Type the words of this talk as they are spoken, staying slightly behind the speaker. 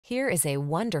Here is a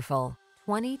wonderful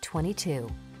 2022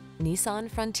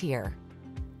 Nissan Frontier.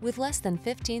 With less than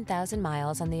 15,000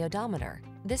 miles on the odometer,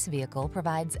 this vehicle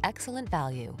provides excellent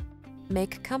value.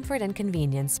 Make comfort and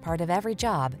convenience part of every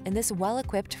job in this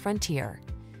well-equipped Frontier.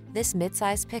 This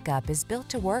midsize pickup is built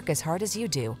to work as hard as you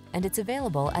do, and it's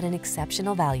available at an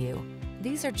exceptional value.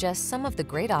 These are just some of the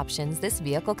great options this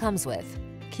vehicle comes with: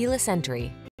 keyless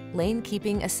entry, lane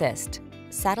keeping assist,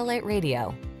 satellite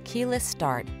radio, keyless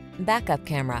start, backup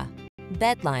camera,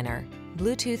 bed liner,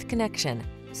 Bluetooth connection,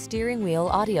 steering wheel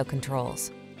audio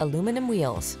controls, aluminum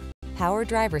wheels, power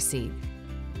driver's seat.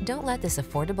 Don't let this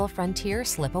affordable Frontier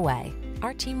slip away.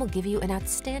 Our team will give you an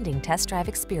outstanding test drive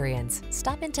experience.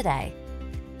 Stop in today.